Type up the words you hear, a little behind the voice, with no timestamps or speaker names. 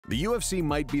The UFC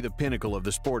might be the pinnacle of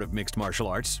the sport of mixed martial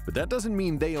arts, but that doesn't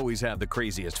mean they always have the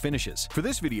craziest finishes. For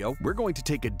this video, we're going to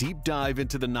take a deep dive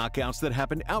into the knockouts that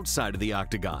happened outside of the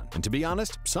octagon. And to be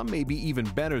honest, some may be even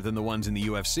better than the ones in the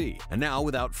UFC. And now,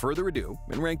 without further ado,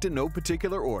 and ranked in no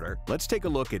particular order, let's take a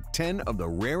look at 10 of the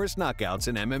rarest knockouts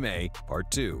in MMA,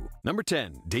 Part 2. Number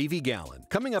 10. Davey Gallen.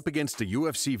 Coming up against a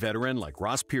UFC veteran like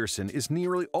Ross Pearson is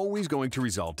nearly always going to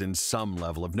result in some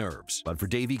level of nerves. But for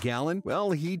Davey Gallen,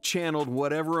 well, he channeled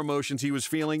whatever emotions he was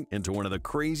feeling into one of the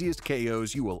craziest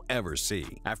KOs you will ever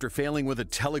see. After failing with a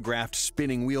telegraphed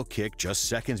spinning wheel kick just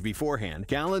seconds beforehand,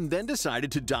 Gallen then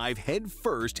decided to dive head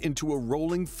first into a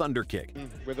rolling thunder kick.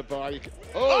 With a bike.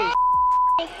 Oh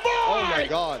My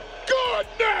God.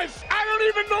 Goodness! I don't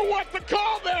even know what to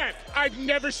call that! I've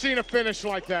never seen a finish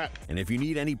like that. And if you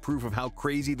need any proof of how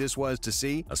crazy this was to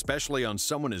see, especially on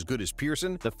someone as good as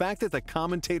Pearson, the fact that the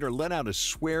commentator let out a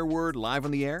swear word live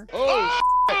on the air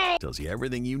tells you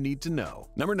everything you need to know.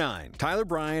 Number 9. Tyler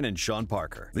Bryan and Sean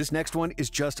Parker. This next one is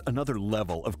just another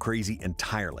level of crazy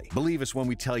entirely. Believe us when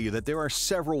we tell you that there are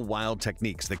several wild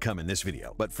techniques that come in this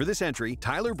video. But for this entry,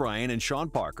 Tyler Bryan and Sean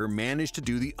Parker managed to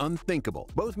do the unthinkable.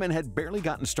 Both men had barely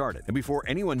gotten started, and before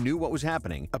anyone knew what was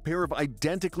happening, a pair of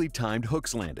identically timed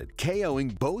hooks landed,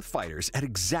 KOing both fighters at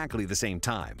exactly the same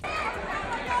time.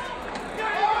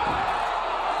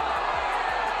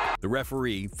 The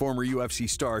referee, former UFC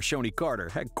star Shoney Carter,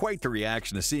 had quite the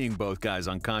reaction to seeing both guys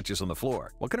unconscious on the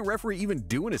floor. What can a referee even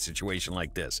do in a situation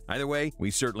like this? Either way, we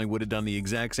certainly would have done the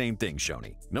exact same thing,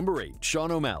 Shoney. Number 8.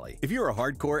 Sean O'Malley. If you're a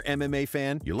hardcore MMA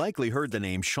fan, you likely heard the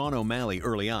name Sean O'Malley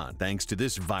early on, thanks to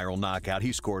this viral knockout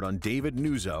he scored on David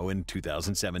Nuzzo in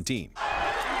 2017.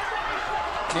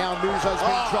 Now Nuzzo's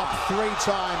been dropped 3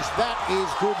 times. That is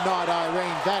good night,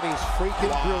 Irene. That is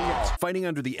freaking brilliant. Fighting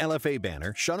under the LFA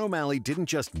banner, Sean O'Malley didn't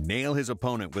just nail his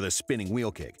opponent with a spinning wheel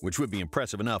kick, which would be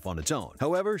impressive enough on its own.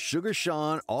 However, Sugar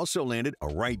Sean also landed a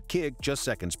right kick just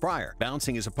seconds prior,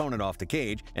 bouncing his opponent off the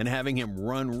cage and having him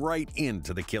run right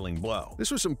into the killing blow.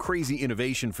 This was some crazy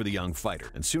innovation for the young fighter,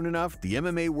 and soon enough, the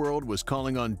MMA world was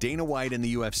calling on Dana White and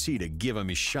the UFC to give him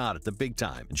his shot at the big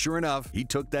time. And sure enough, he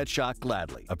took that shot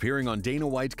gladly, appearing on Dana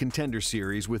White's Contender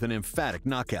Series with an emphatic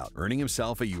knockout, earning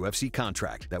himself a UFC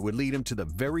contract that would lead him to the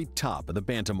very top of the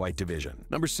bantamweight division.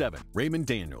 Number 7. Raymond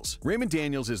Daniels. Raymond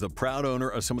Daniels is the proud owner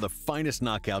of some of the finest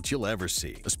knockouts you'll ever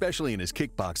see, especially in his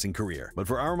kickboxing career. But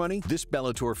for our money, this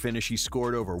Bellator finish he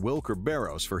scored over Wilker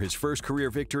Barros for his first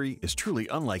career victory is truly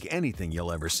unlike anything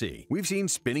you'll ever see. We've seen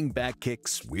spinning back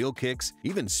kicks, wheel kicks,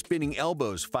 even spinning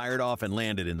elbows fired off and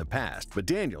landed in the past, but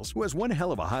Daniels, who has one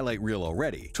hell of a highlight reel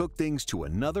already, took things to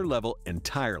another level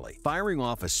entirely, firing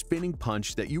off a spinning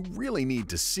punch that you really need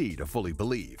to see to fully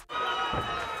believe.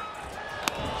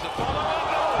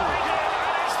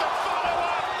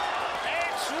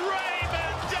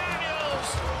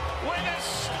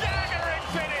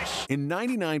 In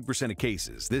 99% of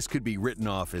cases, this could be written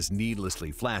off as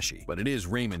needlessly flashy, but it is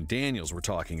Raymond Daniels we're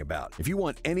talking about. If you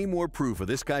want any more proof of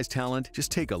this guy's talent,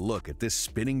 just take a look at this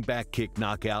spinning back kick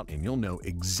knockout and you'll know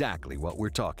exactly what we're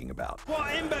talking about. What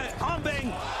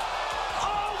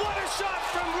a shot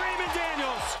from Raymond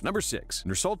Daniels! Number 6.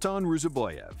 Nursultan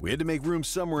Ruziboyev. We had to make room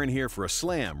somewhere in here for a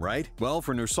slam, right? Well,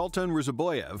 for Nursultan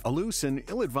Ruziboyev, a loose and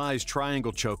ill-advised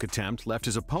triangle choke attempt left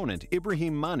his opponent,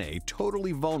 Ibrahim Mane,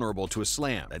 totally vulnerable to a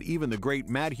slam that even the great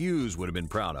Matt Hughes would have been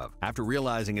proud of. After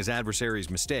realizing his adversary's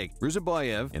mistake,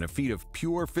 Ruziboyev, in a feat of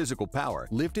pure physical power,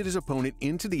 lifted his opponent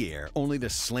into the air only to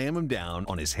slam him down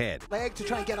on his head. Leg to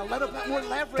try and get a little bit more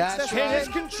leverage. That's his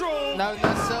control. No,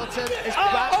 Nursultan is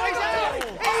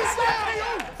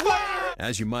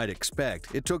As you might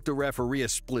expect, it took the referee a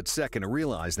split second to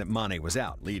realize that Mane was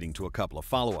out, leading to a couple of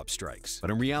follow-up strikes. But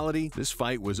in reality, this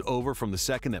fight was over from the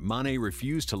second that Mane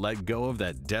refused to let go of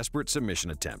that desperate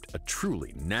submission attempt. A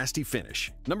truly nasty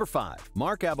finish. Number 5.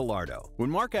 Mark Abelardo.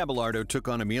 When Mark Abelardo took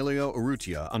on Emilio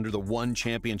Urrutia under the ONE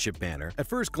Championship banner, at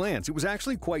first glance, it was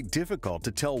actually quite difficult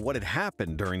to tell what had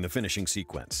happened during the finishing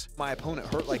sequence. My opponent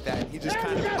hurt like that, and he just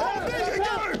kind of... Oh, there you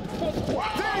go!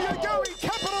 There you go! He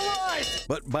capitalized!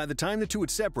 But by the time the two had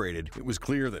separated, it was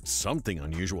clear that something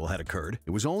unusual had occurred.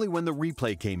 It was only when the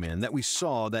replay came in that we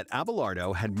saw that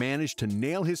Abelardo had managed to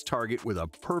nail his target with a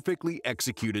perfectly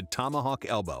executed tomahawk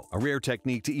elbow, a rare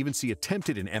technique to even see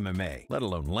attempted in MMA, let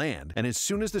alone land. And as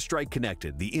soon as the strike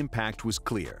connected, the impact was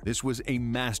clear. This was a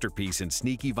masterpiece in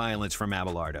sneaky violence from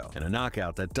Abelardo, and a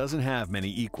knockout that doesn't have many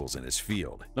equals in his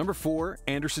field. Number 4.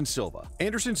 Anderson Silva.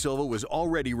 Anderson Silva was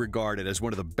already regarded as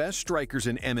one of the best strikers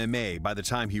in MMA by the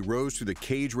time he rose through the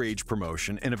Cage Rage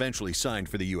promotion and eventually signed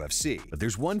for the UFC. But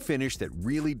there's one finish that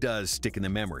really does stick in the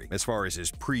memory as far as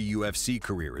his pre-UFC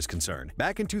career is concerned.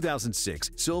 Back in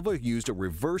 2006, Silva used a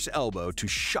reverse elbow to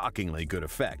shockingly good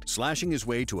effect, slashing his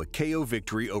way to a KO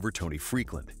victory over Tony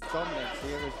Freakland. Dominance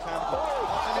here is Campbell.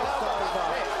 And it's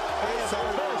over. It's a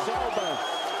reverse elbow.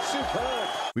 Superb.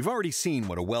 We've already seen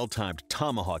what a well-timed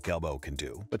tomahawk elbow can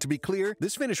do, but to be clear,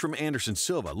 this finish from Anderson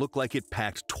Silva looked like it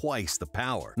packed twice the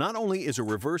power. Not only is a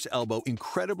reverse elbow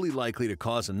incredibly likely to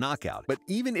cause a knockout, but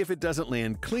even if it doesn't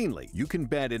land cleanly, you can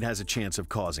bet it has a chance of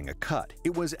causing a cut.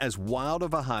 It was as wild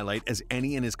of a highlight as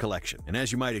any in his collection, and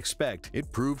as you might expect,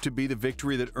 it proved to be the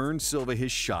victory that earned Silva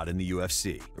his shot in the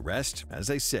UFC. The rest, as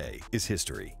they say, is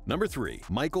history. Number 3.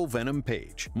 Michael Venom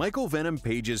Page. Michael Venom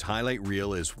Page's highlight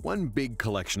reel is one big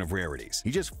collection of rarities.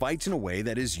 He just fights in a way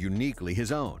that is uniquely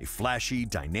his own, a flashy,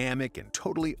 dynamic, and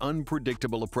totally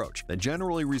unpredictable approach that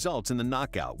generally results in the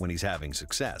knockout when he's having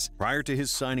success. Prior to his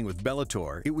signing with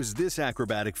Bellator, it was this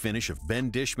acrobatic finish of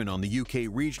Ben Dishman on the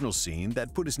UK regional scene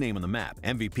that put his name on the map.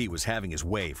 MVP was having his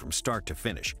way from start to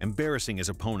finish, embarrassing his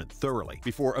opponent thoroughly,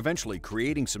 before eventually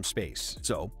creating some space.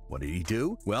 So, what did he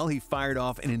do? Well, he fired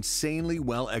off an insanely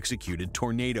well-executed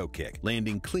tornado kick,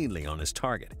 landing cleanly on his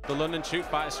target. The London shoot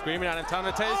fighter screaming at him, telling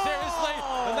him to take it seriously,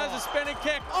 and there's a spinning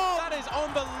kick. That is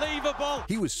unbelievable.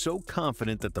 He was so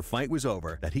confident that the fight was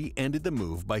over that he ended the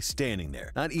move by standing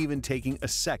there, not even taking a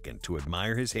second to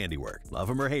admire his handiwork. Love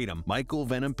him or hate him, Michael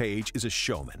Venom Page is a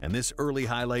showman, and this early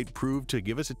highlight proved to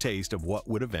give us a taste of what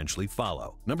would eventually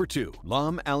follow. Number 2.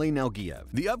 Lam Ali Nalgiev.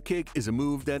 The upkick is a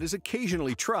move that is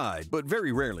occasionally tried, but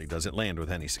very rarely does it land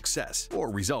with any success, or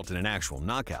result in an actual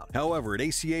knockout. However, at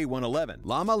ACA 111,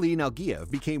 Lam Ali Nalgiev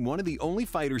became one of the only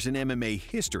fighters in MMA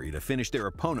history to finish their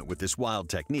opponent with this wild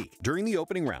technique. During the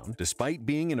opening round, despite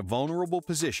being in a vulnerable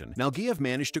position, Nalgiev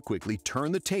managed to quickly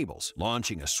turn the tables,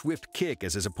 launching a swift kick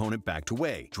as his opponent backed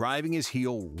away, driving his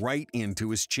heel right into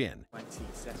his chin.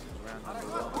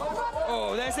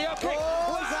 Oh, there's the upkick.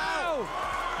 Wow!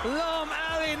 Lam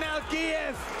Ali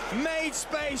Nalgiev made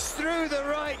space through the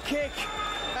right kick,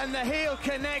 and the heel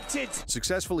connected.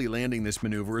 Successfully landing this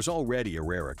maneuver is already a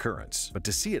rare occurrence, but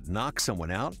to see it knock someone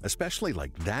out, especially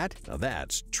like that, now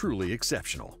that's truly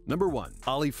exceptional. Number 1.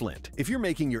 Ollie Flint. If you're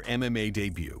making your MMA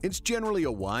debut, it's generally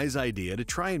a wise idea to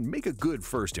try and make a good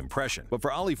first impression. But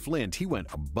for Ollie Flint, he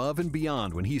went above and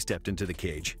beyond when he stepped into the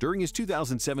cage. During his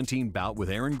 2017 bout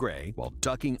with Aaron Gray, while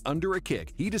ducking under a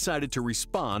kick, he decided to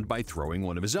respond by throwing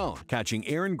one of his own, catching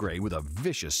Aaron Gray with a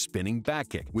vicious spinning back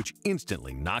kick, which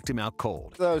instantly knocked him out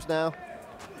cold. Those now.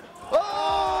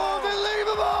 Oh,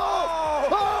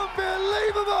 unbelievable!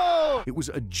 Unbelievable! It was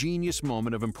a genius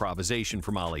moment of improvisation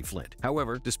from Ollie Flint.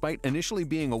 However, despite initially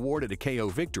being awarded a KO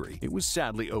victory, it was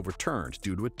sadly overturned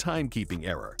due to a timekeeping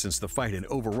error, since the fight had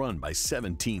overrun by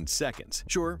 17 seconds.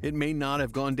 Sure, it may not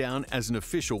have gone down as an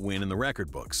official win in the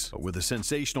record books, but with a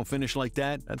sensational finish like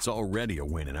that, that's already a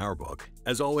win in our book.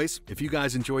 As always, if you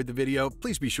guys enjoyed the video,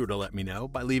 please be sure to let me know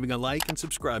by leaving a like and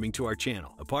subscribing to our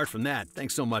channel. Apart from that,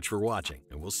 thanks so much for watching,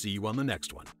 and we'll see you on the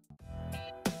next one.